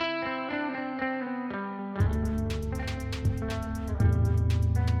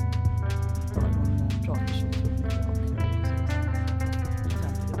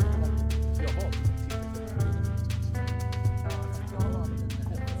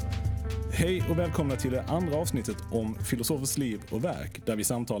Hej och välkomna till det andra avsnittet om filosofers liv och verk, där vi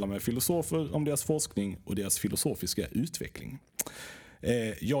samtalar med filosofer om deras forskning och deras filosofiska utveckling.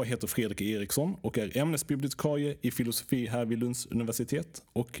 Jag heter Fredrik Eriksson och är ämnesbibliotekarie i filosofi här vid Lunds universitet,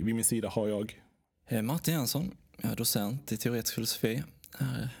 och vid min sida har jag Martin Jönsson, jag är docent i teoretisk filosofi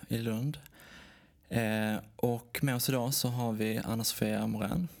här i Lund. Och med oss idag så har vi Anna-Sofia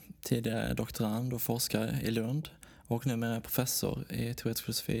Morén, tidigare doktorand och forskare i Lund och numera professor i teoretisk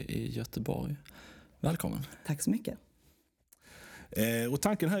filosofi i Göteborg. Välkommen. Tack så mycket. Och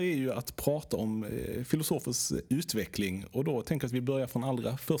tanken här är ju att prata om filosofers utveckling, och då tänker jag att vi börjar från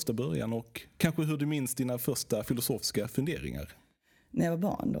allra första början och kanske hur du minns dina första filosofiska funderingar. När jag var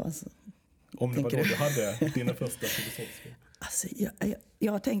barn då alltså. Om det var då du hade dina första filosofiska. Alltså,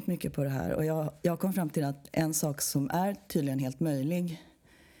 jag har tänkt mycket på det här, och jag kom fram till att en sak som är tydligen helt möjlig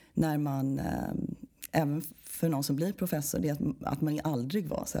när man, även för någon som blir professor, det är att man aldrig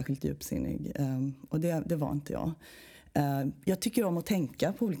var särskilt djupsinnig. Och det var inte jag. Jag tycker om att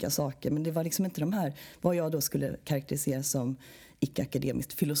tänka på olika saker, men det var liksom inte de här, vad jag då skulle karaktärisera som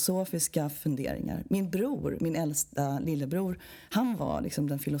icke-akademiskt filosofiska funderingar. Min äldsta lillebror, han var liksom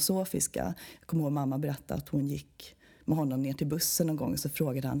den filosofiska. Jag kommer ihåg mamma berättade att hon gick med honom ner till bussen någon gång, och så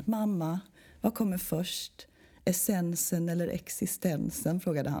frågade han: mamma, vad kommer först? Essensen eller existensen,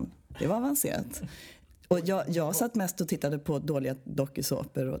 frågade han. Det var avancerat. Och jag satt mest och tittade på dåliga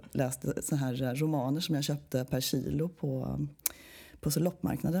dokusåpor och läste så här romaner som jag köpte per kilo på så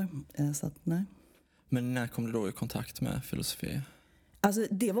loppmarknader. Så att, nej. Men när kom du då i kontakt med filosofi? Alltså,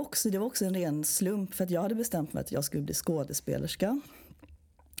 det var också en ren slump, för att jag hade bestämt mig att jag skulle bli skådespelerska.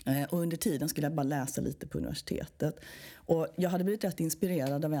 Och under tiden skulle jag bara läsa lite på universitetet. Och jag hade blivit rätt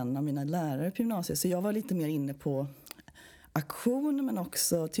inspirerad av en av mina lärare på gymnasiet, så jag var lite mer inne på aktion men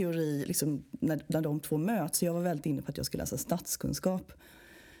också teori, liksom, när de två möts. Så jag var väldigt inne på att jag skulle läsa statskunskap.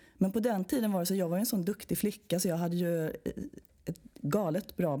 Men på den tiden var det så, jag var en sån duktig flicka, så jag hade ju ett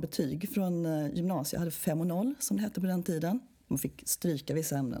galet bra betyg från gymnasiet. Jag hade 5,0 som det hette på den tiden. Man fick stryka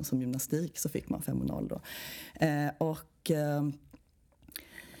vissa ämnen som gymnastik, så fick man 5,0 då.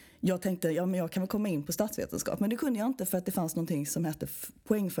 Jag tänkte, men jag kan väl komma in på statsvetenskap. Men det kunde jag inte, för att det fanns någonting som hette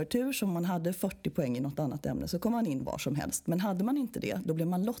poängförtur. Som man hade 40 poäng i något annat ämne, så kom man in var som helst. Men hade man inte det, då blev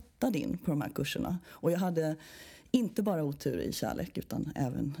man lottad in på de här kurserna. Och jag hade inte bara otur i kärlek, utan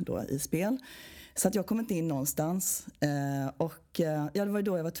även då i spel. Så att jag kom inte in någonstans. Det var ju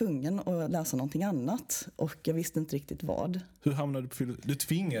då jag var tvungen att läsa någonting annat. Och jag visste inte riktigt vad. Hur hamnade du på filosofi? Du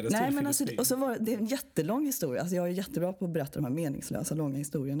tvingades till filosofi? Alltså, och så var det en jättelång historia. Alltså, jag är jättebra på att berätta de här meningslösa, långa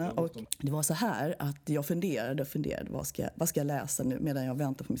historierna. Och det var så här att jag funderade, vad ska jag läsa nu medan jag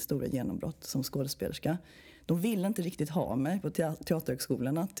väntar på mitt stora genombrott som skådespelerska. De ville inte riktigt ha mig på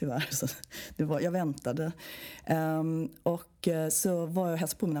teaterhögskolorna, tyvärr. Så jag väntade. Och så var jag och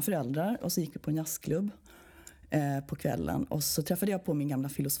hälsade på mina föräldrar, och så gick vi på en jazzklubb på kvällen. Och så träffade jag på min gamla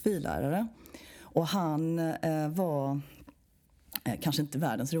filosofilärare. Och han var kanske inte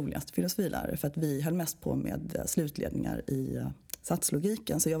världens roligaste filosofilärare, för att vi höll mest på med slutledningar i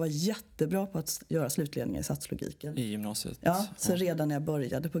satslogiken. Så jag var jättebra på att göra slutledningar i satslogiken. I gymnasiet? Ja, så redan när jag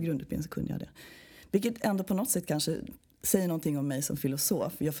började på grundutbildningen så kunde jag det. Vilket ändå på något sätt kanske säger någonting om mig som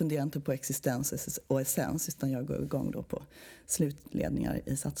filosof. Jag funderar inte på existens och essens, utan jag går igång då på slutledningar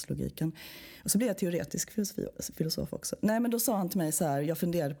i satslogiken. Och så blev jag teoretisk filosof också. Nej, men då sa han till mig så här, jag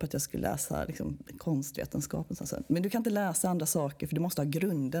funderade på att jag skulle läsa liksom konstvetenskap. Och så här. Men du kan inte läsa andra saker, för du måste ha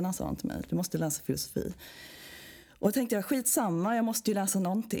grunderna, sa han till mig. Du måste läsa filosofi. Och då tänkte jag, skitsamma, jag måste ju läsa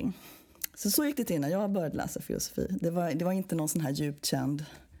någonting. Så gick det till när jag började läsa filosofi. Det var inte någon sån här djupt känd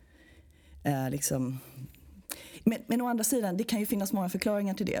liksom. Men å andra sidan, det kan ju finnas många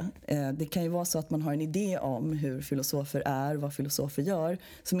förklaringar till det. Det kan ju vara så att man har en idé om hur filosofer är, vad filosofer gör,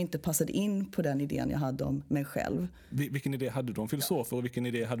 som inte passade in på den idén jag hade om mig själv. Vilken idé hade du om filosofer, och vilken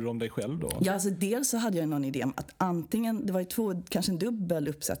idé hade du om dig själv då? Ja, alltså dels så hade jag någon idé om att antingen, det var ju kanske en dubbel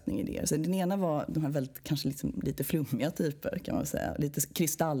uppsättning idéer. Så den ena var de här väldigt, kanske liksom lite flummiga typer, kan man säga, lite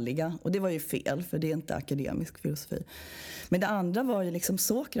kristalliga. Och det var ju fel, för det är inte akademisk filosofi. Men det andra var ju liksom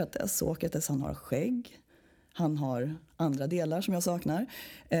Sokrates, han har skägg. Han har andra delar som jag saknar.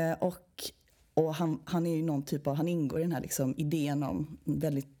 Och han är ju någon typ av, han ingår i den här liksom idén om en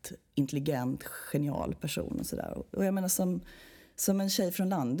väldigt intelligent, genial person och sådär. Och jag menar, som en tjej från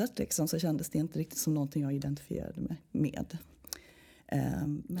landet liksom, så kändes det inte riktigt som någonting jag identifierade mig med.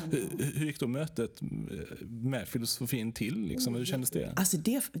 Hur gick då mötet med filosofin till? Liksom? Hur kändes det? Alltså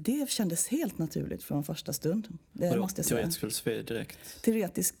det kändes helt naturligt från första stund. Det måste jag säga. Teoretisk filosofi direkt?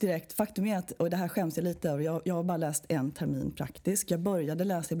 Teoretisk direkt. Faktum är att, och det här skäms jag lite över, jag har bara läst en termin praktisk. Jag började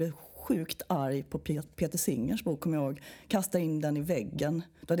läsa, jag blev sjukt arg på Peter Singers bok, kommer jag ihåg. Kastade in den i väggen.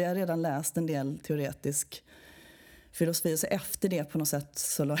 Då hade jag redan läst en del teoretisk filosofi. Så efter det på något sätt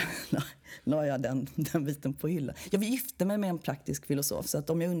så la jag den biten på hyllan. Jag gifte mig med en praktisk filosof, så att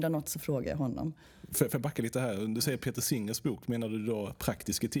om jag undrar något så frågar jag honom. Får jag backa lite här? Du säger Peter Singers bok, menar du då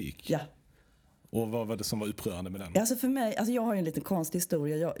praktisk etik? Ja. Och vad var det som var upprörande med den? Alltså för mig, jag har ju en lite konstig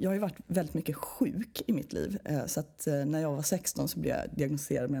historia. Jag har ju varit väldigt mycket sjuk i mitt liv. Så att när jag var 16 så blev jag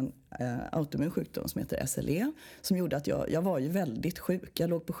diagnostiserad med en autoimmun sjukdom som heter SLE. Som gjorde att jag var ju väldigt sjuk. Jag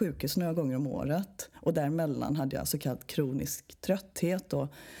låg på sjukhus några gånger om året. Och däremellan hade jag så kallad kronisk trötthet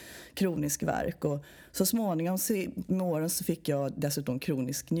och kronisk värk. Och så småningom med åren så fick jag dessutom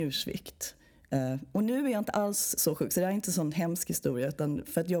kronisk njursvikt. Och nu är jag inte alls så sjuk, så det är inte en sån hemsk historia, utan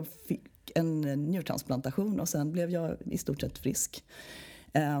för att jag fick en njurtransplantation och sen blev jag i stort sett frisk.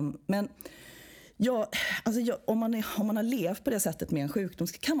 Men om man har levt på det sättet med en sjukdom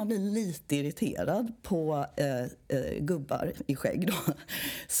så kan man bli lite irriterad på gubbar i skägg då,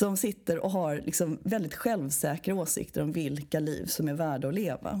 som sitter och har liksom väldigt självsäkra åsikter om vilka liv som är värda att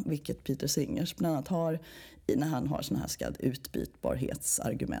leva, vilket Peter Singers bland annat har när han har såna här skall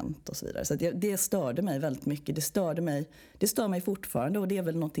utbytbarhetsargument och så vidare. Så det störde mig väldigt mycket. Det stör mig fortfarande, och det är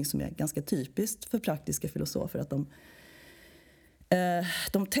väl någonting som är ganska typiskt för praktiska filosofer, att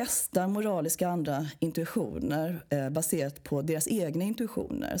de testar moraliska andra intuitioner baserat på deras egna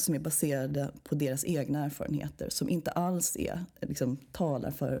intuitioner, som är baserade på deras egna erfarenheter, som inte alls liksom,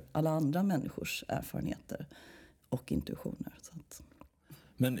 talar för alla andra människors erfarenheter och intuitioner. Så att.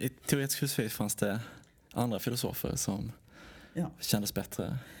 Men i teoretisk filosofi fanns det andra filosofer som kändes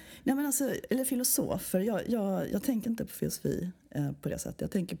bättre? Nej, men alltså, eller filosofer, jag tänker inte på filosofi på det sättet.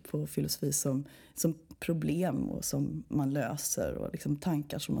 Jag tänker på filosofi som problem och som man löser, och liksom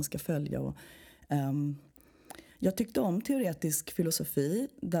tankar som man ska följa. Och, jag tyckte om teoretisk filosofi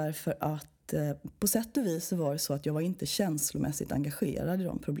därför att på sätt och vis så var det så att jag var inte känslomässigt engagerad i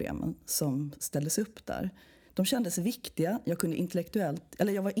de problemen som ställdes upp där. De kändes viktiga. Jag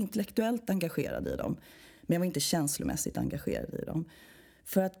var intellektuellt engagerad i dem, men jag var inte känslomässigt engagerad i dem.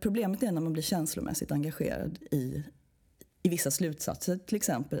 För att problemet är när man blir känslomässigt engagerad i vissa slutsatser, till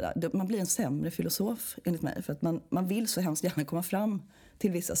exempel. Man blir en sämre filosof enligt mig, för att man vill så hemskt gärna komma fram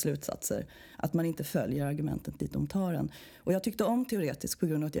till vissa slutsatser att man inte följer argumentet dit de tar en. Och jag tyckte om teoretiskt på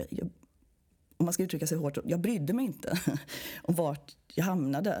grund av att om man ska uttrycka sig hårt, jag brydde mig inte om vart jag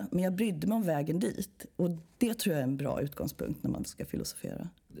hamnade, men jag brydde mig om vägen dit. Och det tror jag är en bra utgångspunkt när man ska filosofera.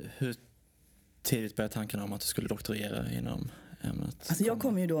 Hur tidigt började tankarna om att du skulle doktorera inom ämnet? Alltså jag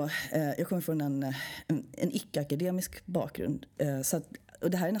kommer från en icke-akademisk bakgrund.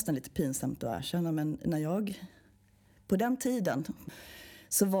 Och det här är nästan lite pinsamt att erkänna, men på den tiden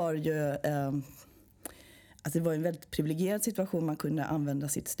så var det det var en väldigt privilegierad situation. Man kunde använda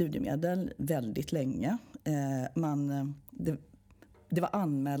sitt studiemedel väldigt länge. Det var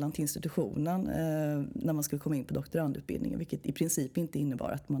anmälan till institutionen när man skulle komma in på doktorandutbildningen, vilket i princip inte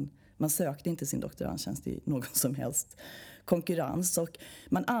innebar att man sökte inte sin doktorandtjänst i någon som helst konkurrens. Och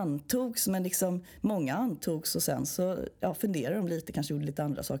man antogs, men liksom många antogs, och sen så funderade de lite, kanske gjorde lite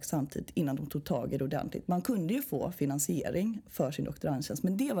andra saker samtidigt innan de tog tag i det ordentligt. Man kunde ju få finansiering för sin doktorandtjänst,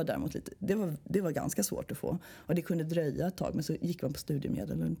 men det var däremot det var ganska svårt att få. Och det kunde dröja ett tag, men så gick man på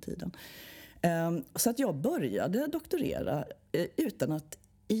studiemedel under tiden. Så att jag började doktorera utan att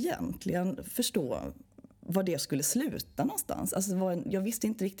egentligen förstå var det skulle sluta någonstans. Alltså jag visste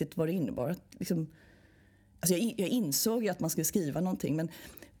inte riktigt vad det innebar. Jag insåg ju att man skulle skriva någonting, men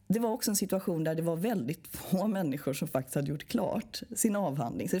det var också en situation där det var väldigt få människor som faktiskt hade gjort klart sin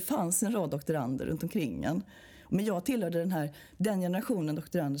avhandling. Så det fanns en rad doktorander runt omkring en. Men jag tillhörde den generationen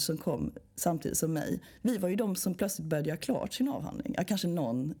doktorander som kom samtidigt som mig. Vi var ju de som plötsligt började göra klart sin avhandling. Kanske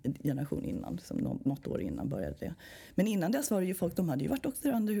någon generation innan, något år innan började det. Men innan dess var det ju folk, de hade ju varit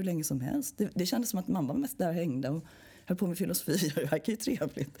doktorander hur länge som helst. Det kändes som att man var mest där hängde och höll på med filosofi. Det verkar ju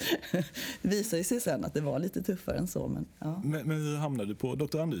trevligt. Det visade sig sen att det var lite tuffare än så. Men, ja. Men hur hamnade du på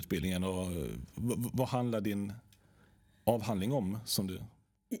doktorandutbildningen, och vad handlar din avhandling om som du...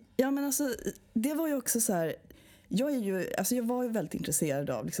 Ja, men alltså, det var ju också så här... Jag var ju väldigt intresserad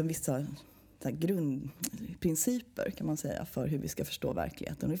av liksom vissa grundprinciper, kan man säga, för hur vi ska förstå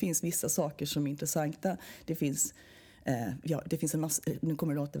verkligheten. Och det finns vissa saker som är intressanta. Det finns en massa, nu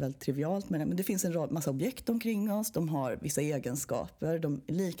kommer det låta väldigt trivialt, men det finns en massa objekt omkring oss. De har vissa egenskaper. De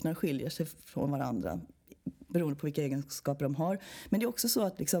liknar och skiljer sig från varandra beroende på vilka egenskaper de har. Men det är också så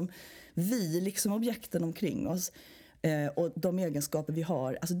att vi objekten omkring oss och de egenskaper vi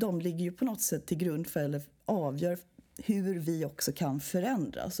har, alltså de ligger ju på något sätt till grund för, eller avgör hur vi också kan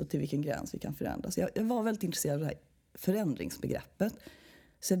förändras och till vilken gräns vi kan förändras. Jag var väldigt intresserad av det här förändringsbegreppet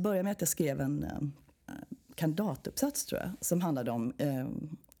Så jag började med att jag skrev en kandidatuppsats, tror jag, som handlade om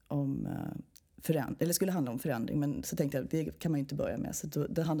eller skulle handla om förändring, men så tänkte jag att det kan man ju inte börja med. Så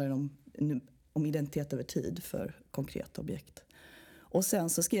det handlar om identitet över tid för konkreta objekt. Och sen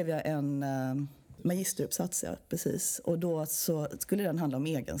så skrev jag en magisteruppsats, ja, precis. Och då så skulle den handla om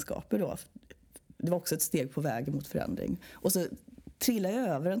egenskaper då. Det var också ett steg på vägen mot förändring. Och så trillade jag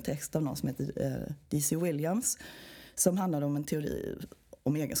över en text av någon som heter D.C. Williams, som handlade om en teori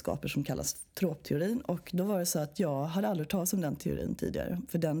om egenskaper som kallas tropteorin. Och då var det så att jag hade aldrig talat om den teorin tidigare.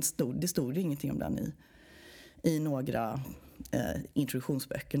 För det stod ingenting om den i några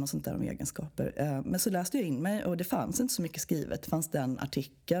introduktionsböcker och sånt där om egenskaper. Men så läste jag in mig och det fanns inte så mycket skrivet. Det fanns den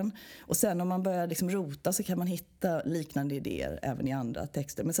artikeln. Och sen om man börjar liksom rota så kan man hitta liknande idéer även i andra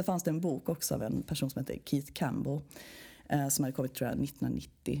texter. Men så fanns det en bok också av en person som heter Keith Campbell som hade kommit, tror jag,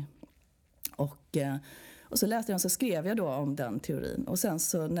 1990. Och så läste jag och så skrev jag då om den teorin. Och sen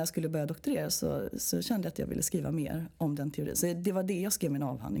så när jag skulle börja doktorera så kände jag att jag ville skriva mer om den teorin. Så det var det jag skrev min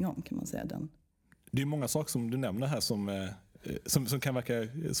avhandling om, kan man säga. Det är många saker som du nämner här som kan verka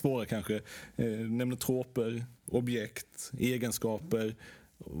svåra kanske. Nämner troper, objekt, egenskaper.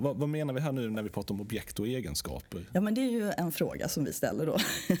 Vad menar vi här nu när vi pratar om objekt och egenskaper? Ja, men det är ju en fråga som vi ställer då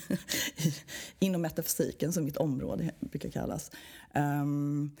inom metafysiken, som mitt område brukar kallas.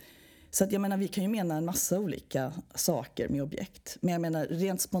 Så att jag menar, vi kan ju mena en massa olika saker med objekt. Men jag menar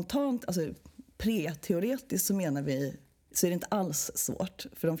rent spontant, alltså pre-teoretiskt så menar vi, så är det inte alls svårt.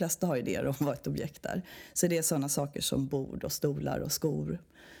 För de flesta har idéer om vad ett objekt är. Så det är sådana saker som bord och stolar och skor.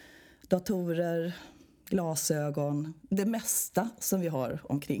 Datorer, glasögon. Det mesta som vi har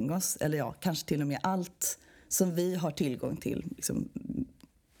omkring oss. Eller ja, kanske till och med allt som vi har tillgång till. Liksom,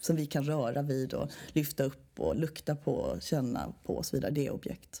 som vi kan röra vid och lyfta upp och lukta på och känna på och så vidare. Det är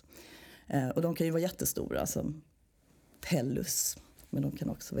objekt. Och de kan ju vara jättestora som tellus. Men de kan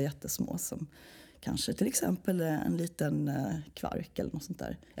också vara jättesmå som kanske till exempel en liten kvark eller något sånt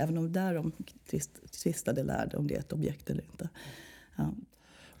där. Även om där de tvistade lärde om det är ett objekt eller inte. Ja.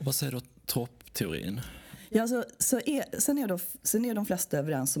 Och vad säger då tropteorin? Ja, sen är de flesta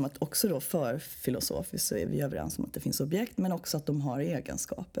överens om att också då för filosofiskt så är vi överens om att det finns objekt, men också att de har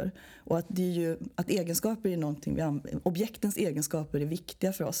egenskaper. Och att det är ju att egenskaper är någonting objektens egenskaper är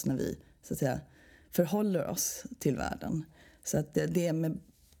viktiga för oss när vi, så att säga, förhåller oss till världen. Så att det är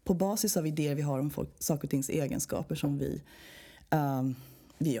på basis av idéer vi har om saker och tings egenskaper som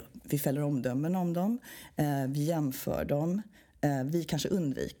vi fäller omdömen om dem, vi jämför dem, vi kanske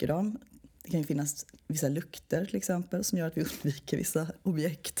undviker dem. Det kan ju finnas vissa lukter till exempel som gör att vi undviker vissa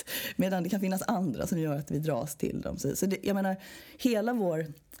objekt. Medan det kan finnas andra som gör att vi dras till dem. Så jag menar,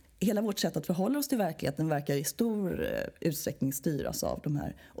 hela vårt sätt att förhålla oss till verkligheten verkar i stor utsträckning styras av de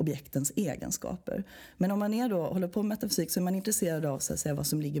här objektens egenskaper. Men om man håller på med metafysik så är man intresserad av, så att säga, vad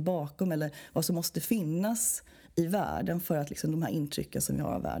som ligger bakom eller vad som måste finnas i världen för att liksom, de här intrycken som vi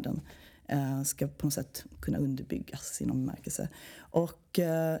har av världen ska på något sätt kunna underbyggas inom bemärkelse.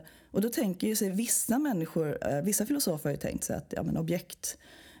 Och då tänker ju sig vissa filosofer har ju tänkt sig att objekt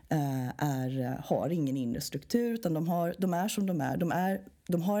har ingen inre struktur utan de är som de är.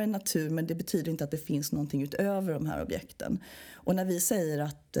 De har en natur, men det betyder inte att det finns någonting utöver de här objekten. Och när vi säger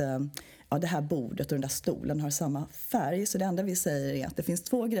att det här bordet och den där stolen har samma färg, så det enda vi säger är att det finns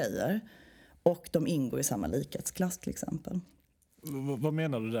två grejer och de ingår i samma likhetsklass till exempel. Vad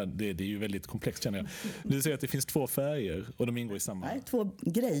menar du där? Det är ju väldigt komplext, känner jag. Du säger att det finns två färger och de ingår i samma... Nej, två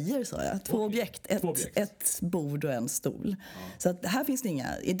grejer sa jag. Två objekt. Ett bord och en stol. Ja. Så att här finns det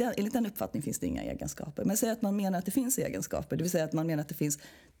enligt den uppfattning finns det inga egenskaper. Men säg att man menar att det finns egenskaper. Det vill säga att man menar att det finns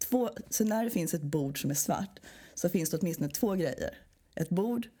så när det finns ett bord som är svart så finns det åtminstone två grejer. Ett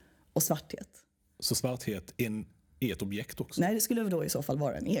bord och svarthet. Så svarthet är ett objekt också? Nej, det skulle då i så fall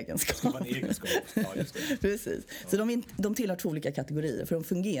vara en egenskap. Det var en egenskap. Ja, just det. Precis. Ja. Så de tillhör två olika kategorier för de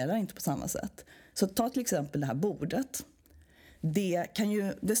fungerar inte på samma sätt. Så ta till exempel det här bordet.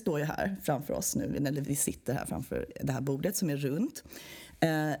 Det står ju här framför oss nu, eller vi sitter här framför det här bordet som är runt.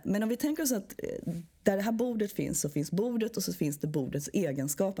 Men om vi tänker oss att där det här bordet finns så finns bordet och så finns det bordets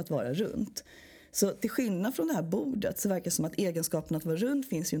egenskap att vara runt. Så till skillnad från det här bordet så verkar det som att egenskapen att vara rund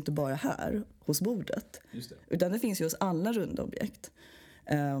finns ju inte bara här hos bordet. Just det. Utan det finns ju hos alla runda objekt.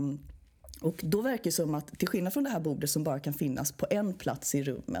 Och då verkar det som att till skillnad från det här bordet som bara kan finnas på en plats i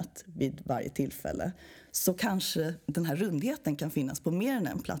rummet vid varje tillfälle så kanske den här rundheten kan finnas på mer än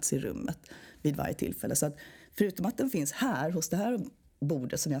en plats i rummet vid varje tillfälle. Så att förutom att den finns här hos det här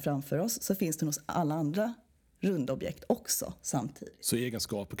bordet som vi har framför oss så finns den hos alla andra runda objekt också samtidigt. Så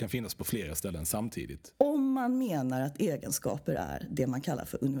egenskaper kan finnas på flera ställen samtidigt? Om man menar att egenskaper är det man kallar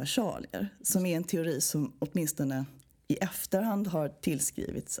för universalier, som är en teori som åtminstone i efterhand har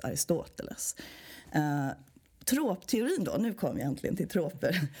tillskrivits Aristoteles. Tropteorin då, nu kommer jag äntligen till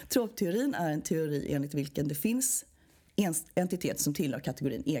troper. Tropteorin är en teori enligt vilken det finns entiteter som tillhör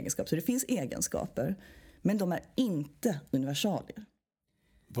kategorin egenskap. Så det finns egenskaper, men de är inte universalier.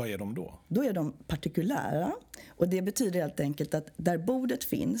 Vad är de då? Då är de partikulära, och det betyder helt enkelt att där bordet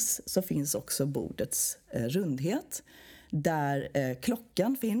finns så finns också bordets rundhet. Där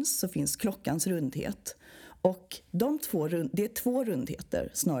klockan finns så finns klockans rundhet. Och det är två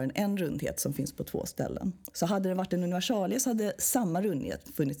rundheter snarare än en rundhet som finns på två ställen. Så hade det varit en universalie så hade samma rundhet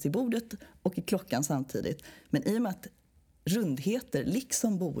funnits i bordet och i klockan samtidigt. Men i och med att rundheter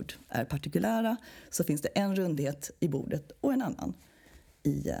liksom bord är partikulära så finns det en rundhet i bordet och en annan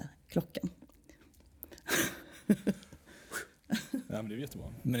i klockan. Ja, men det är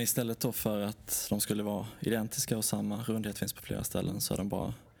jättebra. Men istället då för att de skulle vara identiska och samma rundhet finns på flera ställen, så är de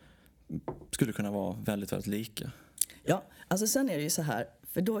bara skulle kunna vara väldigt, väldigt lika. Ja, alltså sen är det ju så här,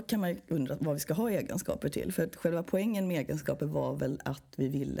 för då kan man ju undra vad vi ska ha egenskaper till. För att själva poängen med egenskaper var väl att vi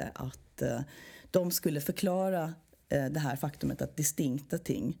ville att de skulle förklara det här faktumet att distinkta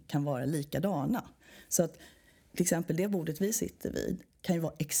ting kan vara likadana. Så att till exempel det bordet vi sitter vid kan ju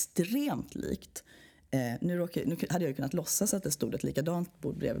vara extremt likt. Nu hade jag kunnat låtsas att det stod ett likadant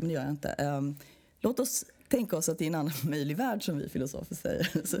bord bredvid, men det gör jag inte. Låt oss tänka oss att i en annan möjlig värld, som vi filosofer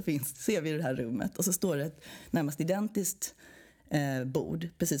säger, så ser vi det här rummet och så står det ett närmast identiskt bord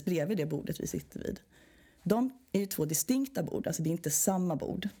precis bredvid det bordet vi sitter vid. De är ju två distinkta bord, alltså det är inte samma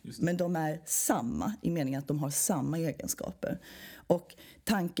bord, men de är samma i meningen att de har samma egenskaper. Och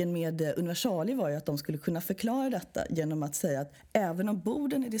tanken med universalier var ju att de skulle kunna förklara detta genom att säga att även om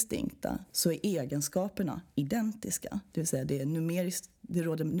borden är distinkta så är egenskaperna identiska. Det vill säga det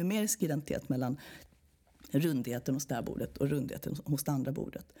råder numerisk identitet mellan rundheten hos det här bordet och rundheten hos det andra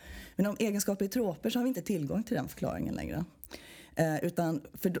bordet. Men om egenskaper är troper så har vi inte tillgång till den förklaringen längre.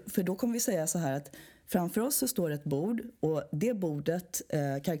 För då kommer vi säga så här att framför oss så står ett bord och det bordet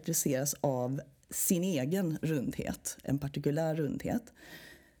karaktäriseras av sin egen rundhet, en partikulär rundhet.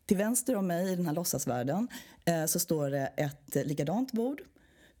 Till vänster om mig i den här låtsasvärlden så står det ett likadant bord.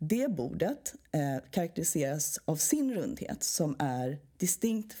 Det bordet karaktäriseras av sin rundhet som är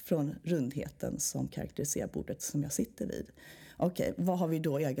distinkt från rundheten som karaktäriserar bordet som jag sitter vid. Okej, vad har vi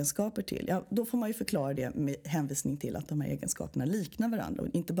då egenskaper till? Ja, då får man ju förklara det med hänvisning till att de här egenskaperna liknar varandra. Och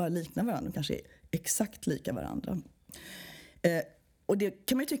inte bara liknar varandra, kanske är exakt lika varandra. Och det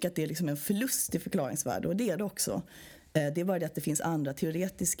kan man ju tycka att det är liksom en förlust i förklaringsvärde, och det är det också. Det är bara det att det finns andra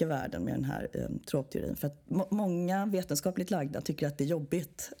teoretiska värden med den här tropteorin. För att många vetenskapligt lagda tycker att det är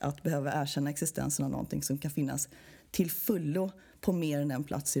jobbigt att behöva erkänna existensen av någonting som kan finnas till fullo på mer än en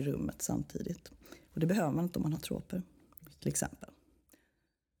plats i rummet samtidigt. Och det behöver man inte om man har troper, till exempel.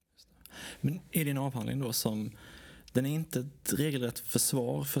 Men är din avhandling då den är inte ett regelrätt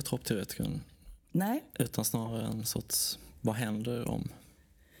försvar för tropteoretikern? Nej. Utan snarare en sorts, vad händer om?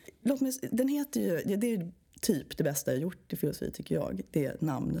 Den heter ju, det är typ det bästa jag gjort i filosofi tycker jag. Det är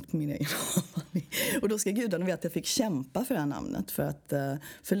namnet på min egen avhandling. Och då ska gudarna veta att jag fick kämpa för det här namnet. För att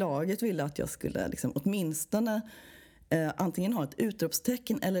förlaget ville att jag skulle liksom, åtminstone antingen ha ett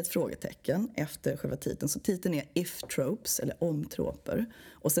utropstecken eller ett frågetecken efter själva titeln. Så titeln är If Tropes, eller om troper.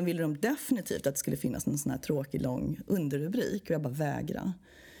 Och sen ville de definitivt att det skulle finnas en sån här tråkig lång underrubrik. Och jag bara vägra.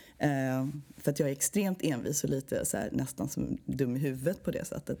 För att jag är extremt envis och lite så här, nästan som dum i huvudet på det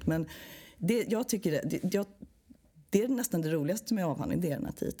sättet. Men jag tycker det är nästan det roligaste med avhandling, det är den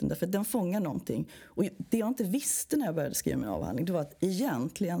här titeln. Därför att den fångar någonting. Och det jag inte visste när jag började skriva min avhandling, det var att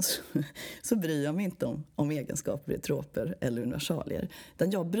egentligen så bryr jag mig inte om egenskaper i troper eller universalier.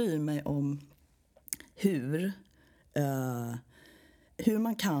 Utan jag bryr mig om hur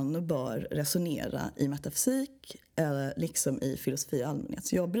man kan och bör resonera i metafysik liksom i filosofi i allmänhet.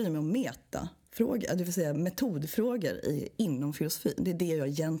 Så jag bryr mig om metafrågor, det vill säga metodfrågor inom filosofi. Det är det jag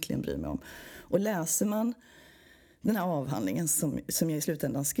egentligen bryr mig om. Och läser man den här avhandlingen som jag i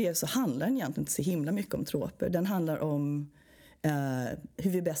slutändan skrev, så handlar den egentligen inte så himla mycket om troper. Den handlar om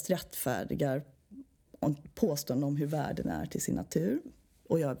hur vi bäst rättfärdigar påståenden om hur världen är till sin natur.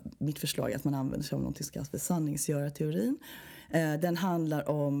 Och mitt förslag är att man använder sig av något som kallas för sanningsgörarteorin. Den handlar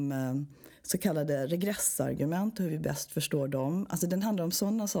om så kallade regressargument och hur vi bäst förstår dem. Alltså den handlar om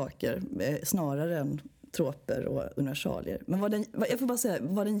sådana saker snarare än troper och universalier. Men jag får bara säga,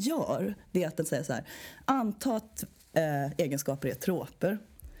 vad den gör, det är att den säger så här: anta att egenskaper är troper.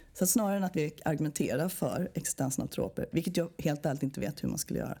 Så snarare än att vi argumenterar för existensen av troper, vilket jag helt ärligt inte vet hur man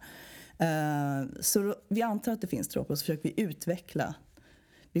skulle göra. Så vi antar att det finns troper och så försöker vi utveckla,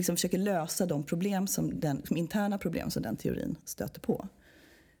 vi liksom försöker lösa de interna problem som den teorin stöter på.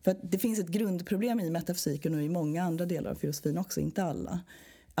 För att det finns ett grundproblem i metafysiken och i många andra delar av filosofin också, inte alla.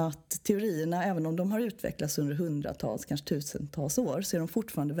 Att teorierna, även om de har utvecklats under hundratals, kanske tusentals år, så är de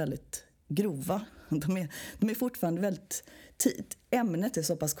fortfarande väldigt grova. De är fortfarande väldigt... Ämnet är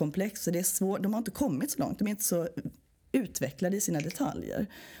så pass komplext så det är svårt. De har inte kommit så långt, de är inte så utvecklade i sina detaljer.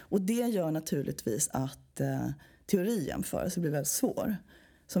 Och det gör naturligtvis att teorijämförelse blir väldigt svår.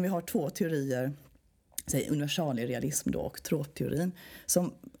 Som vi har två teorier, säg universalrealism då och tropteorin,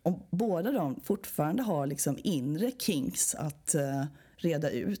 som om båda de fortfarande har liksom inre kinks att reda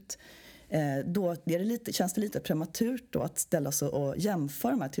ut. Då känns det lite prematurt då att ställa sig och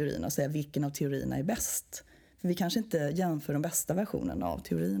jämföra de här teorierna och säga vilken av teorierna är bäst. För vi kanske inte jämför de bästa versionerna av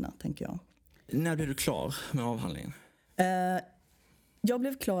teorierna, tänker jag. När blev du klar med avhandlingen? Jag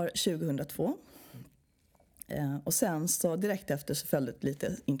blev klar 2002. Och sen så direkt efter så följde ett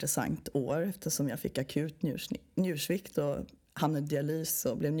lite intressant år eftersom jag fick akut njursvikt och hamnade i dialys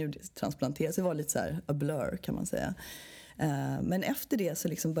och blev njurtransplanterad. Så det var lite så här a blur, kan man säga. Men efter det så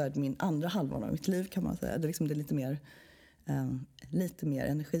liksom började min andra halvan av mitt liv, kan man säga. Det liksom det lite mer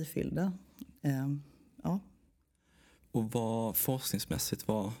energifyllda. Ja. Och forskningsmässigt,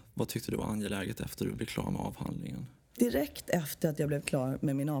 vad tyckte du var angeläget efter du blev klar med avhandlingen? Direkt efter att jag blev klar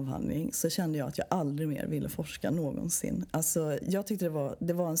med min avhandling så kände jag att jag aldrig mer ville forska någonsin. Alltså, jag tyckte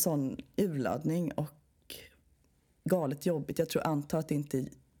det var en sån urladdning och galet jobbigt. Jag antar att det inte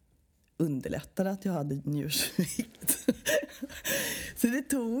underlättade att jag hade njursvikt. Så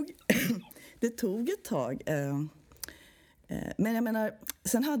det tog ett tag. Men jag menar,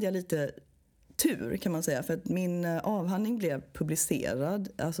 sen hade jag lite tur, kan man säga, för att min avhandling blev publicerad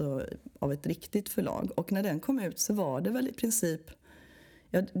alltså av ett riktigt förlag, och när den kom ut så var det väl i princip,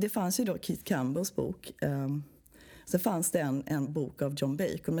 det fanns ju då Keith Campbells bok, så fanns det en bok av John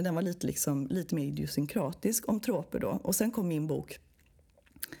Bacon, men den var lite mer idiosynkratisk om troper då, och sen kom min bok.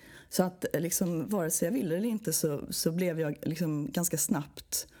 Så att liksom, vare sig jag ville eller inte så blev jag liksom ganska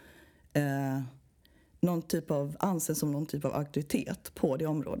snabbt ansedd som någon typ av auktoritet på det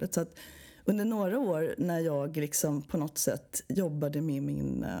området. Så att under några år när jag liksom på något sätt jobbade med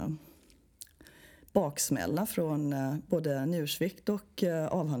min baksmälla från både njursvikt och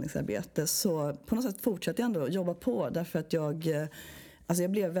avhandlingsarbete, så på något sätt fortsatte jag ändå jobba på, därför att jag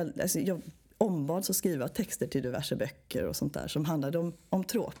ombads att skriva texter till diverse böcker och sånt där som handlade om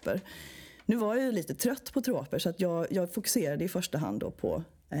troper. Nu var jag ju lite trött på troper, så att jag fokuserade i första hand då på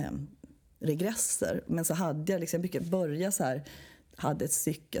regresser, men så hade jag liksom mycket börja så här, hade ett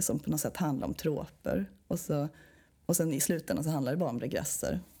stycke som på något sätt handlar om troper. Och sen i slutändan så handlar det bara om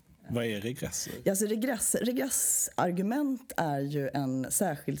regresser. Vad är regresser? Alltså regressargument är ju en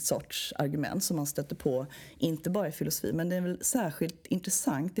särskild sorts argument som man stöter på, inte bara i filosofi, men det är väl särskilt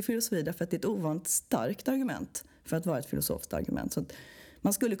intressant i filosofi därför att det är ett ovanligt starkt argument för att vara ett filosofiskt argument. Så att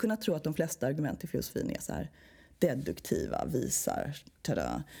man skulle kunna tro att de flesta argument i filosofin är så här deduktiva, visar,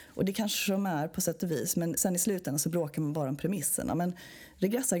 tada. Och det kanske de är på sätt och vis, men sen i slutändan så bråkar man bara om premisserna. Men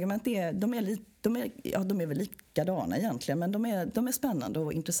regressargument de är väl likadana egentligen, men de är spännande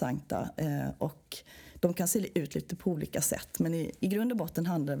och intressanta, och de kan se ut lite på olika sätt. Men i grund och botten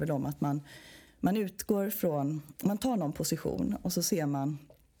handlar det väl om att man utgår från, man tar någon position och så ser man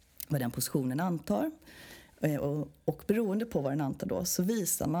vad den positionen antar. Och beroende på vad den antar då, så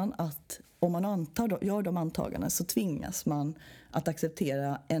visar man att om man gör de antagandena så tvingas man att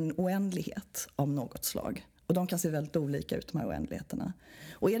acceptera en oändlighet av något slag. Och de kan se väldigt olika ut, de här oändligheterna.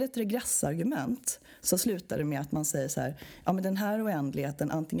 Och är det ett regressargument så slutar det med att man säger så här, ja men den här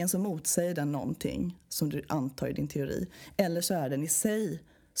oändligheten, antingen så motsäger den någonting som du antar i din teori, eller så är den i sig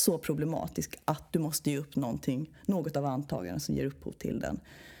så problematisk att du måste ge upp något av antaganden som ger upphov till den.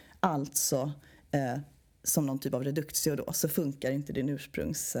 Alltså som någon typ av reduktio då, så funkar inte din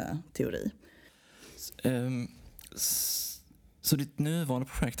ursprungsteori. Så ditt nuvarande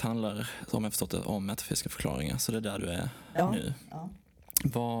projekt handlar, om jag förstått det, om metafysiska förklaringar, så det är där du är nu. Ja.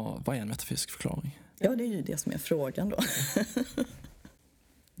 Vad är en metafysisk förklaring? Ja, det är ju det som är frågan då.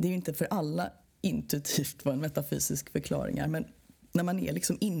 Det är ju inte för alla intuitivt vad en metafysisk förklaring är, men när man är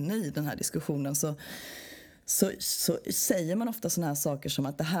liksom inne i den här diskussionen så säger man ofta såna här saker som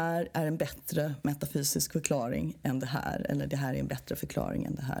att det här är en bättre metafysisk förklaring än det här, eller det här är en bättre förklaring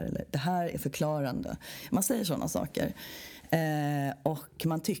än det här, eller det här är förklarande. Man säger såna saker. Och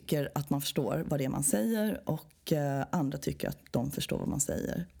man tycker att man förstår vad det är man säger, och andra tycker att de förstår vad man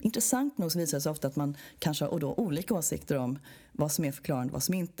säger. Intressant nog så visar det sig ofta att man kanske har då olika åsikter om vad som är förklarande, vad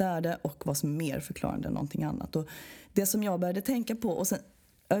som inte är det, och vad som är mer förklarande än någonting annat. Och det som jag började tänka på, och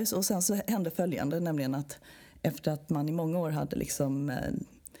sen så hände följande, nämligen att efter att man i många år hade liksom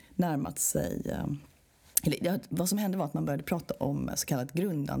närmat sig Vad som hände var att man började prata om så kallat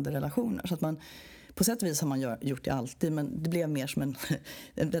grundande relationer. Så att man, på sätt och vis har man gjort det alltid, men det blev mer som en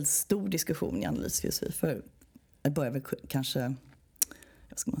väldigt stor diskussion i analytisk filosofi. För det började väl kanske,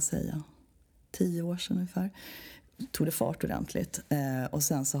 vad ska man säga, 10 år sedan ungefär. Tog det fart ordentligt. Och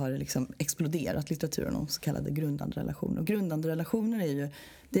sen så har det liksom exploderat litteraturen om så kallade grundande relationer. Och grundande relationer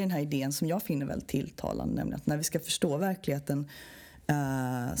det är den här idén som jag finner väldigt tilltalande, nämligen att när vi ska förstå verkligheten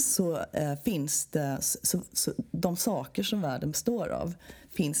finns det så de saker som världen består av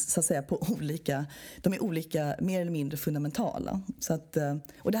finns så att säga de är olika, mer eller mindre fundamentala. Så att,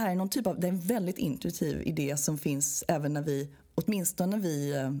 och det här är det är en väldigt intuitiv idé som finns även när vi, åtminstone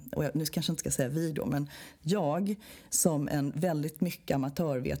vi, och nu kanske jag inte ska säga vi då, men jag som en väldigt mycket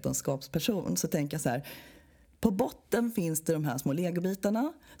amatörvetenskapsperson så tänker jag så här: på botten finns det de här små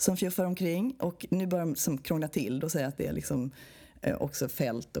legobitarna som fjuffar omkring, och nu börjar de som krångla till och säga att det är liksom också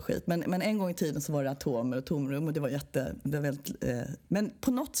fält och skit. Men en gång i tiden så var det atomer och tomrum, och det var väldigt, men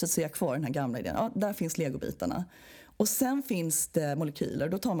på något sätt så är jag kvar den här gamla idén. Ja, där finns legobitarna. Och sen finns det molekyler.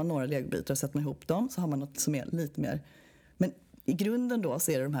 Då tar man några legobitar och sätter man ihop dem, så har man något som är lite mer. Men i grunden då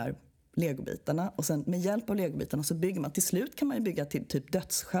så är det de här legobitarna, och sen med hjälp av legobitarna så bygger man, till slut kan man ju bygga till typ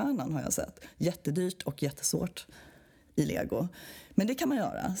dödsstjärnan, har jag sett. Jättedyrt och jättesvårt i lego. Men det kan man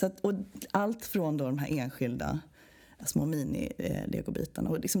göra. Så att, och allt från då de här enskilda små mini-legobitarna.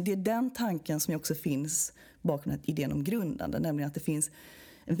 Och liksom det är den tanken som också finns bakom idén om grundande, nämligen att det finns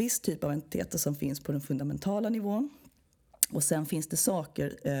en viss typ av entiteter som finns på den fundamentala nivån, och sen finns det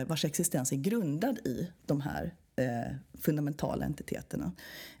saker vars existens är grundad i de här fundamentala entiteterna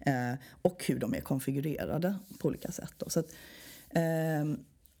och hur de är konfigurerade på olika sätt då. Så att,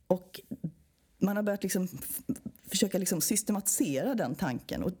 och man har börjat liksom försöka liksom systematisera den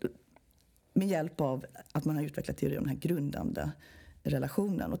tanken, och med hjälp av att man har utvecklat teorier om den här grundande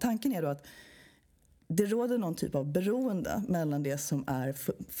relationen. Och tanken är då att det råder någon typ av beroende mellan det som är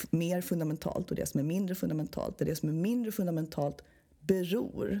mer fundamentalt och det som är mindre fundamentalt. Det som är mindre fundamentalt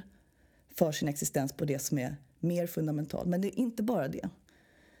beror för sin existens på det som är mer fundamentalt. Men det är inte bara det.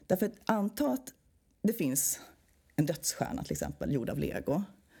 Därför att anta att det finns en dödsstjärna till exempel, gjord av lego.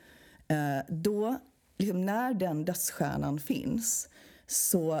 Då, liksom, när den dödsstjärnan finns,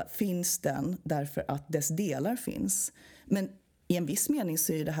 så finns den därför att dess delar finns. Men i en viss mening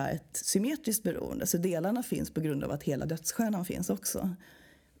så är det här ett symmetriskt beroende. Så delarna finns på grund av att hela dödsstjärnan finns också.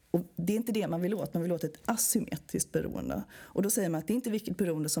 Och det är inte det man vill åt. Man vill åt ett asymmetriskt beroende. Och då säger man att det är inte vilket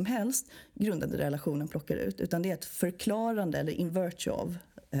beroende som helst grundande relationen plockar ut. Utan det är ett förklarande eller in virtue of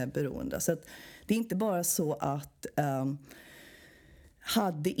beroende. Så att det är inte bara så att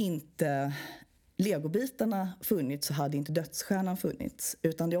hade inte legobitarna funnits så hade inte dödsstjärnan funnits.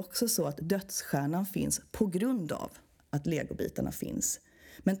 Utan det är också så att dödsstjärnan finns på grund av att legobitarna finns.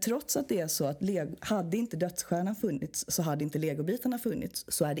 Men trots att det är så att hade inte dödsstjärnan funnits så hade inte legobitarna funnits,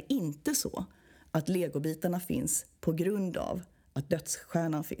 så är det inte så att legobitarna finns på grund av att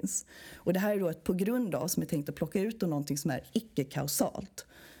dödsstjärnan finns. Och det här är då ett på grund av som är tänkt att plocka ut någonting som är icke-kausalt.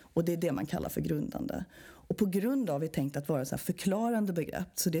 Och det är det man kallar för grundande. Och på grund av är tänkt att vara så här förklarande begrepp.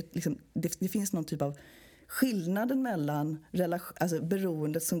 Så det finns någon typ av skillnaden mellan alltså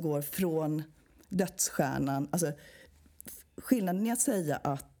beroendet som går från dödsstjärnan. Alltså skillnaden är att säga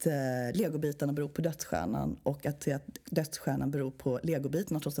att legobitarna beror på dödsstjärnan och att säga att dödsstjärnan beror på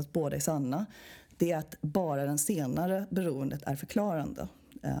legobitarna, trots att båda är sanna. Det är att bara den senare beroendet är förklarande.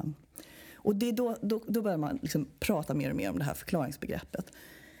 Och det är då börjar man liksom prata mer och mer om det här förklaringsbegreppet.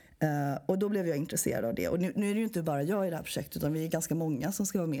 Och då blev jag intresserad av det. Och nu är det ju inte bara jag i det här projektet, utan vi är ganska många som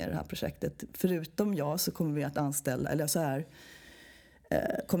ska vara med i det här projektet. Förutom jag så kommer vi att anställa, eller så här,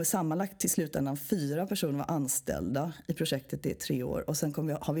 kommer sammanlagt till slutändan 4 personer vara anställda i projektet i 3 år. Och sen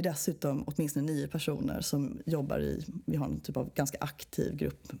har vi dessutom åtminstone 9 personer som jobbar vi har en typ av ganska aktiv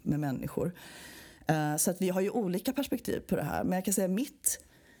grupp med människor. Så att vi har ju olika perspektiv på det här. Men jag kan säga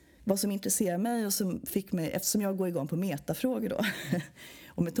vad som intresserar mig och som fick mig, eftersom jag går igång på metafrågor då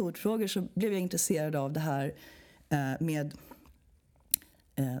och metodfrågor, så blev jag intresserad av det här med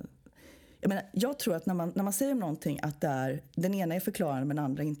jag tror att när man säger om någonting att den ena är förklarande men den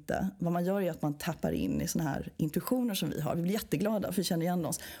andra inte, vad man gör är att man tappar in i såna här intuitioner som vi har. Vi blir jätteglada för vi känner igen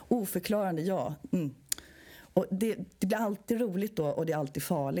oss. Oförklarande, ja. Och det blir alltid roligt då, och det är alltid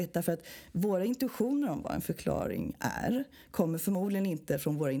farligt. Därför att våra intuitioner om vad en förklaring är kommer förmodligen inte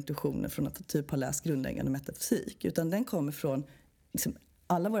från våra intuitioner från att typ ha läst grundläggande metafysik. Utan den kommer från liksom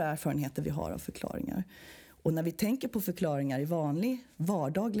alla våra erfarenheter vi har av förklaringar. Och när vi tänker på förklaringar i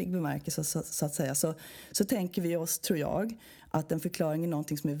vardaglig bemärkelse så att säga, så tänker vi oss, tror jag, att en förklaring är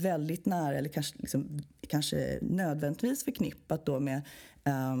någonting som är väldigt nära eller kanske nödvändigtvis förknippat då med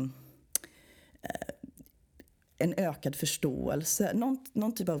en ökad förståelse,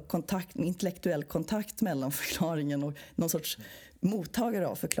 någon typ av kontakt, intellektuell kontakt mellan förklaringen och någon sorts mottagare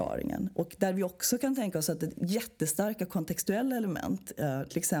av förklaringen. Och där vi också kan tänka oss att det jättestarka kontextuella element,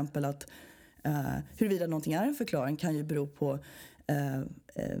 till exempel att huruvida någonting är en förklaring kan ju bero på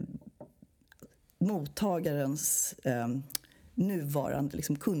mottagarens nuvarande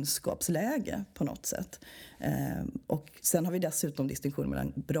liksom kunskapsläge på något sätt. Och sen har vi dessutom distinktion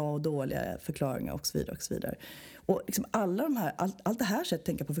mellan bra och dåliga förklaringar och så vidare. Och så vidare. Och liksom allt det här sättet att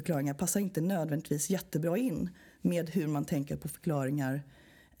tänka på förklaringar passar inte nödvändigtvis jättebra in med hur man tänker på förklaringar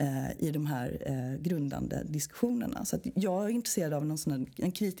i de här grundande diskussionerna. Så att jag är intresserad av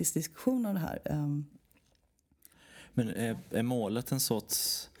en kritisk diskussion av det här. Men är målet en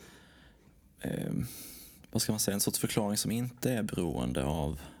sorts vad ska man säga, en sorts förklaring som inte är beroende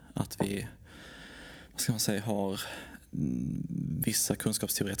av att vi, vad ska man säga, har vissa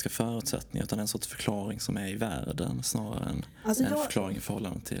kunskapsteoretiska förutsättningar, utan en sorts förklaring som är i världen snarare än en förklaring i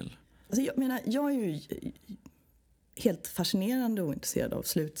förhållande till? Alltså jag är ju helt fascinerande och intresserad av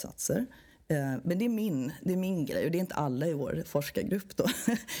slutsatser. Men det är min grej, och det är inte alla i vår forskargrupp då.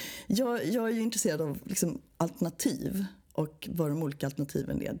 Jag är ju intresserad av liksom alternativ och vad de olika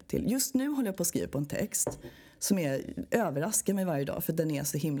alternativen leder till. Just nu håller jag på att skriva på en text som överraskar mig varje dag, för den är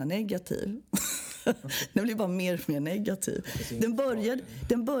så himla negativ. Den blir bara mer och mer negativ.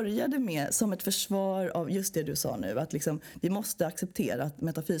 Den började med som ett försvar av just det du sa nu, att liksom, vi måste acceptera att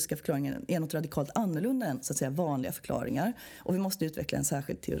metafysiska förklaringar är något radikalt annorlunda än så att säga vanliga förklaringar, och vi måste utveckla en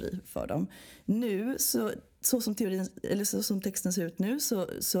särskild teori för dem. Nu så som teorin, eller så som texten ser ut nu,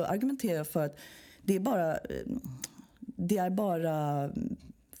 så argumenterar jag för att det är bara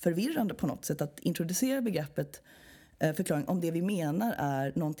förvirrande på något sätt att introducera begreppet förklaring om det vi menar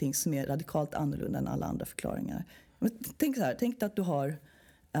är någonting som är radikalt annorlunda än alla andra förklaringar. Men tänk att du har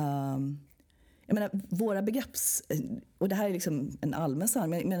jag menar, våra begrepps, och det här är liksom en allmän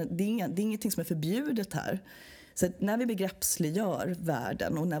sanning, men det är ingenting som är förbjudet här. Så att när vi begreppsliggör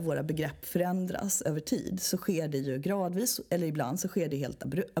världen och när våra begrepp förändras över tid, så sker det ju gradvis, eller ibland så sker det helt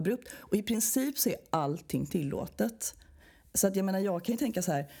abrupt, och i princip så är allting tillåtet. Så att jag kan ju tänka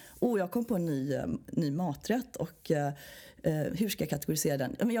så här, jag kom på en ny maträtt, och hur ska jag kategorisera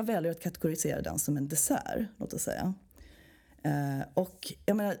den? Men jag väljer att kategorisera den som en dessert, låt oss säga.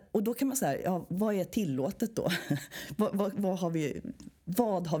 Och då kan man säga, vad är tillåtet då?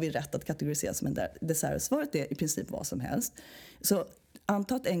 vad har vi rätt att kategorisera som en dessert? Svaret är i princip vad som helst. Så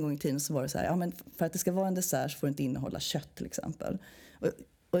anta att en gång i tiden så var det så här, men för att det ska vara en dessert så får det inte innehålla kött till exempel.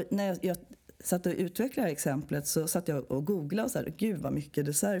 Och när jag satt och utvecklade det här exemplet, så satt jag och googlade och sa, gud vad mycket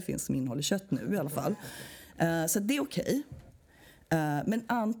dessert finns som innehåller kött nu i alla fall. Så det är okej. Men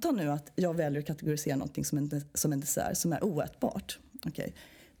anta nu att jag väljer att kategorisera någonting som en dessert som är oätbart. Okay.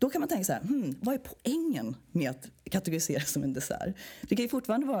 Då kan man tänka så här, vad är poängen med att kategorisera som en dessert? Det kan ju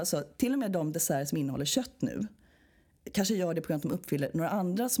fortfarande vara så, till och med de desserter som innehåller kött nu kanske gör det på grund av att de uppfyller några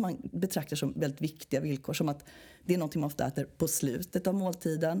andra som man betraktar som väldigt viktiga villkor, som att det är något man ofta äter på slutet av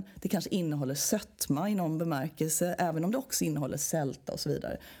måltiden. Det kanske innehåller sötma i någon bemärkelse, även om det också innehåller sälta och så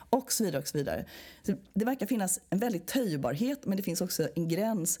vidare. Och så vidare och så vidare. Så det verkar finnas en väldigt töjbarhet, men det finns också en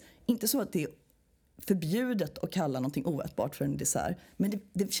gräns. Inte så att det är förbjudet att kalla någonting oätbart för en dessert, men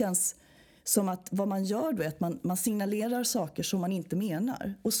det känns som att vad man gör då är att man signalerar saker som man inte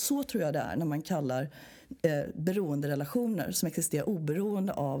menar. Och så tror jag det är när man kallar beroenderelationer som existerar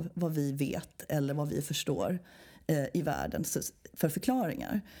oberoende av vad vi vet eller vad vi förstår i världen för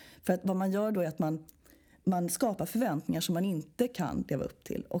förklaringar. För att vad man gör då är att man skapar förväntningar som man inte kan leva upp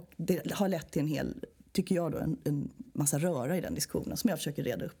till. Och det har lett till tycker jag då, en massa röra i den diskussionen som jag försöker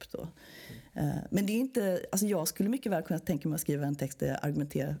reda upp då. Men det är inte, alltså jag skulle mycket väl kunna tänka mig att skriva en text där jag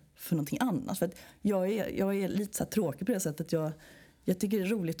argumenterar för någonting annat. För att jag är lite så här tråkig på det sättet att jag tycker det är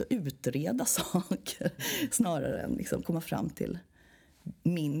roligt att utreda saker snarare än liksom komma fram till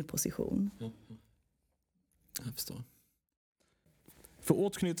min position. Jag förstår. För att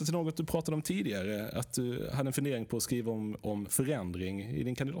återknyta till något du pratade om tidigare, att du hade en fundering på att skriva om förändring i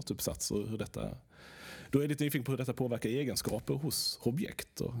din kandidatuppsats och hur detta, då är jag lite nyfiken på hur detta påverkar egenskaper hos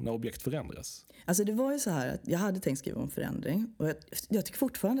objekt och när objekt förändras. Alltså det var ju så här att jag hade tänkt skriva om förändring, och jag tycker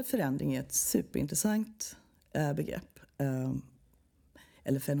fortfarande att förändring är ett superintressant begrepp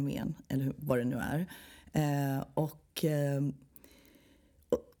eller fenomen eller vad det nu är.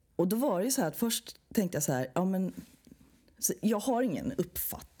 Och då var det ju så här att först tänkte jag så här, jag har ingen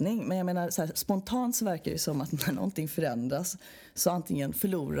uppfattning, men jag menar så här, spontant så verkar det som att när någonting förändras så antingen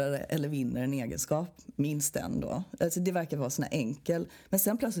förlorar det eller vinner en egenskap, minst en då. Alltså det verkar vara sån här enkel, men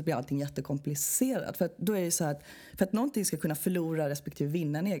sen plötsligt blir allting jättekomplicerat, för att då är det så här att för att någonting ska kunna förlora respektive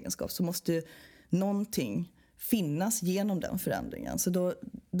vinna en egenskap så måste ju någonting finnas genom den förändringen. Så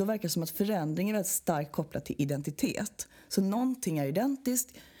då verkar det som att förändring är väldigt starkt kopplat till identitet. Så någonting är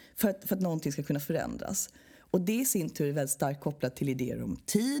identiskt för att någonting ska kunna förändras. Och det i sin tur är väldigt starkt kopplat till idéer om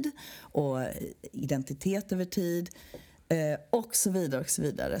tid och identitet över tid och så vidare och så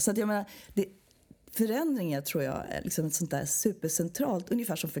vidare. Så att jag menar, förändringar tror jag är liksom ett sånt där supercentralt,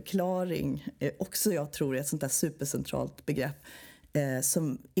 ungefär som förklaring, också jag tror är ett sånt där supercentralt begrepp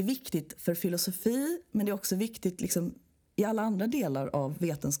som är viktigt för filosofi, men det är också viktigt liksom i alla andra delar av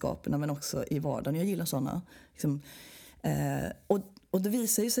vetenskaperna, men också i vardagen. Jag gillar sådana. Liksom, och det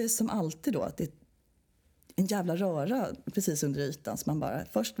visar ju sig som alltid då att det är en jävla röra precis under ytan. Så man bara,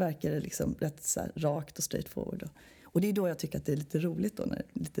 först verkar det liksom rätt så här rakt och straightforward. Och det är då jag tycker att det är lite roligt då, när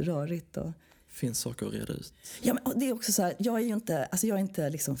det är lite rörigt. Finns saker att reda ut. Ja, men det är också så här, jag är inte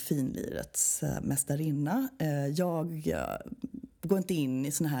liksom finlirets mästarinna. Jag går inte in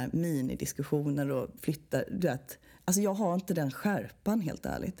i såna här minidiskussioner och flyttar, du vet. Alltså jag har inte den skärpan, helt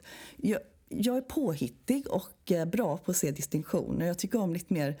ärligt. Jag är påhittig och bra på att se distinktioner. Jag tycker om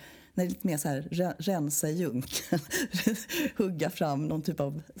lite mer, när det är lite mer så här rensa i djungeln. Hugga fram någon typ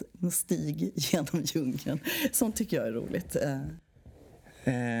av stig genom djungeln. Sånt tycker jag är roligt.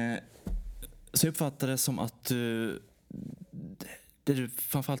 Så jag uppfattar det som att det du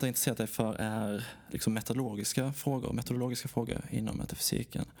framförallt har intresserat dig för är liksom metodologiska frågor inom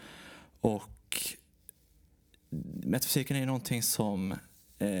metafysiken. Och metafysiken är någonting som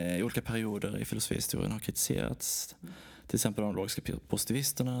i olika perioder i filosofihistorien har kritiserats. Till exempel de logiska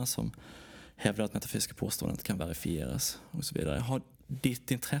positivisterna som hävdar att metafysiska påståenden inte kan verifieras och så vidare. Har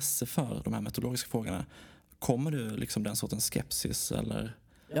ditt intresse för de här metodologiska frågorna, kommer du liksom den sortens skepsis eller?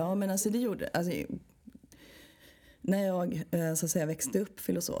 Ja, men alltså det gjorde... Alltså, när jag så att säga växte upp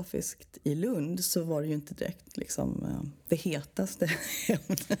filosofiskt i Lund så var det ju inte direkt liksom, det hetaste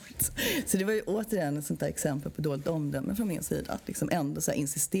ämnet. Så det var ju återigen ett sånt där exempel på dåligt omdöme från min sida. Att liksom ändå så här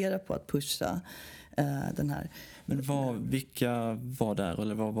insistera på att pusha den här... Men vilka var där?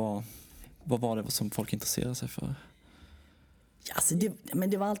 Eller vad var det som folk intresserade sig för? Alltså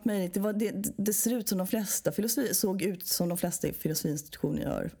det var allt möjligt. Det ser ut som såg ut som de flesta filosofiinstitutioner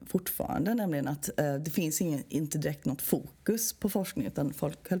gör fortfarande. Nämligen att det finns inte direkt något fokus på forskning, utan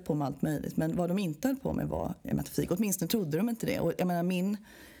folk höll på med allt möjligt. Men vad de inte höll på med var metafysik. Åtminstone trodde de inte det. Och jag menar,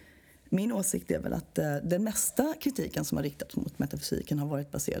 min åsikt är väl att den mesta kritiken som har riktats mot metafysiken har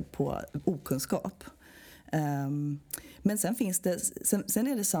varit baserad på okunskap. Men sen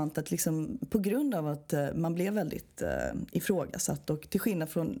är det sant att liksom, på grund av att man blev väldigt ifrågasatt, och till skillnad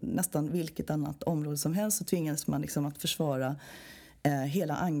från nästan vilket annat område som helst, så tvingades man liksom att försvara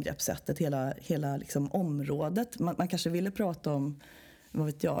hela angreppssättet, hela liksom området. Man kanske ville prata om, vad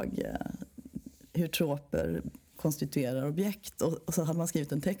vet jag, hur troper konstituerar objekt, och så hade man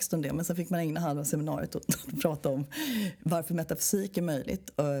skrivit en text om det, men sen fick man ägna halva seminariet och prata om varför metafysik är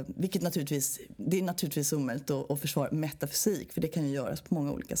möjligt, vilket det är naturligtvis omöjligt att försvara metafysik, för det kan ju göras på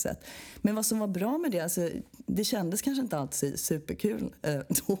många olika sätt. Men vad som var bra med det, alltså, det kändes kanske inte alltid superkul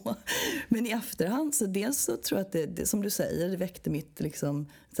då, men i efterhand så dels så tror jag att det som du säger, det väckte mitt liksom,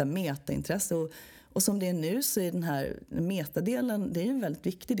 så här metaintresse, och som det är nu så är den här metadelen, det är ju en väldigt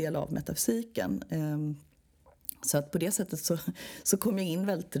viktig del av metafysiken. Så att på det sättet så kom jag in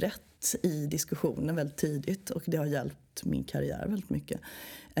väldigt rätt i diskussionen väldigt tidigt, och det har hjälpt min karriär väldigt mycket.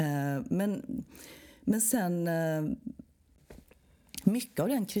 Men sen mycket av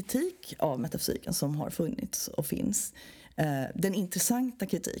den kritik av metafysiken som har funnits och finns, den intressanta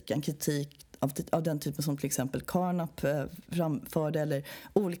kritik av den typen som till exempel Carnap framförde, eller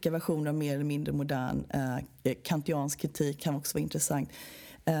olika versioner av mer eller mindre modern kantiansk kritik kan också vara intressant.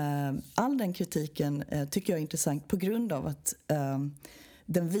 All den kritiken tycker jag är intressant på grund av att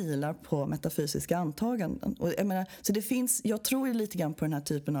den vilar på metafysiska antaganden. Och jag tror lite grann på den här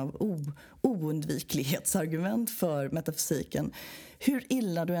typen av oundviklighetsargument för metafysiken. Hur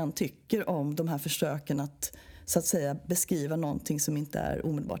illa du än tycker om de här försöken att, så att säga, beskriva någonting som inte är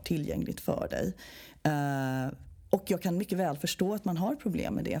omedelbart tillgängligt för dig. Och jag kan mycket väl förstå att man har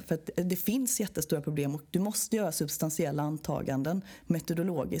problem med det, för att det finns jättestora problem, och du måste göra substantiella antaganden,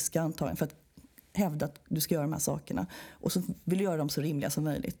 metodologiska antaganden, för att hävda att du ska göra de här sakerna, och så vill du göra dem så rimliga som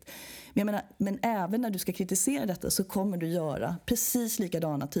möjligt. Men även när du ska kritisera detta så kommer du göra precis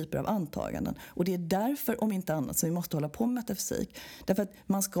likadana typer av antaganden, och det är därför, om inte annat, som vi måste hålla på med metafysik. Därför att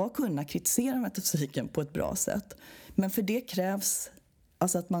man ska kunna kritisera metafysiken på ett bra sätt, men för det krävs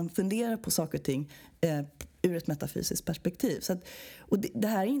alltså att man funderar på saker och ting ur ett metafysiskt perspektiv. Så att, och det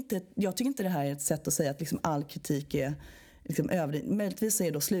här är inte, jag tycker inte det här är ett sätt att säga att liksom all kritik är liksom överdriven. Möjligtvis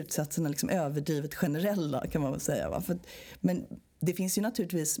är då slutsatserna liksom överdrivet generella, kan man väl säga. Va? Men det finns ju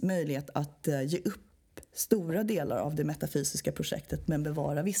naturligtvis möjlighet att ge upp stora delar av det metafysiska projektet men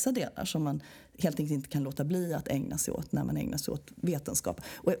bevara vissa delar som man helt enkelt inte kan låta bli att ägna sig åt när man ägnar sig åt vetenskap.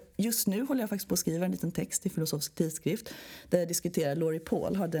 Och just nu håller jag faktiskt på att skriva en liten text i Filosofisk tidskrift där jag diskuterar. Laurie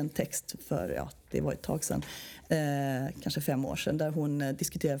Paul hade en text för, det var ett tag sedan, kanske 5 år sedan, där hon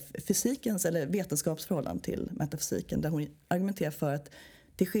diskuterar fysikens eller vetenskapsförhållande till metafysiken, där hon argumenterar för att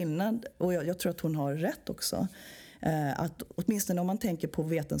till skillnad, och jag tror att hon har rätt också, att åtminstone om man tänker på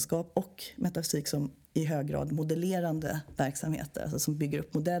vetenskap och metafysik som i hög grad modellerande verksamheter, alltså som bygger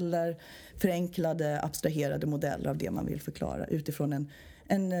upp modeller, förenklade, abstraherade modeller av det man vill förklara utifrån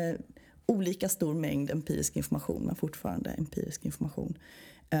en olika stor mängd empirisk information, men fortfarande empirisk information,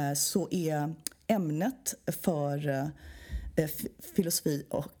 så är ämnet för filosofi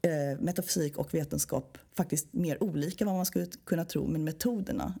och metafysik och vetenskap faktiskt mer olika vad man skulle kunna tro, men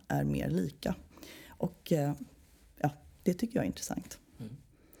metoderna är mer lika. Och det tycker jag är intressant.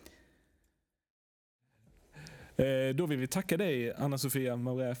 Då vill vi tacka dig, Anna-Sofia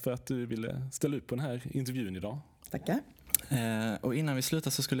Maurä, för att du ville ställa upp på den här intervjun idag. Tackar. Och innan vi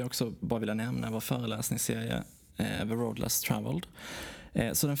slutar så skulle jag också bara vilja nämna vår föreläsningsserie The Road Less Traveled.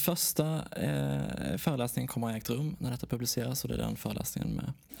 Så den första föreläsningen kommer att ha ägt rum när detta publiceras, och det är den föreläsningen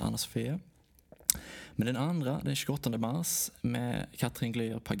med Anna-Sofia. Men den andra, den 28 mars med Katrin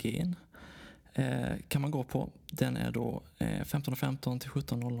Glyer-Pagin, kan man gå på. Den är då 15.15 till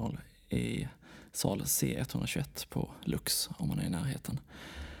 17.00 i sal C121 på Lux om man är i närheten.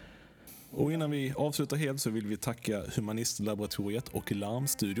 Och innan vi avslutar helt så vill vi tacka Humanistlaboratoriet och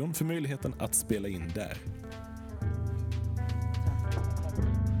Larmstudion för möjligheten att spela in där.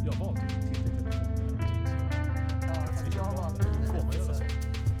 Jag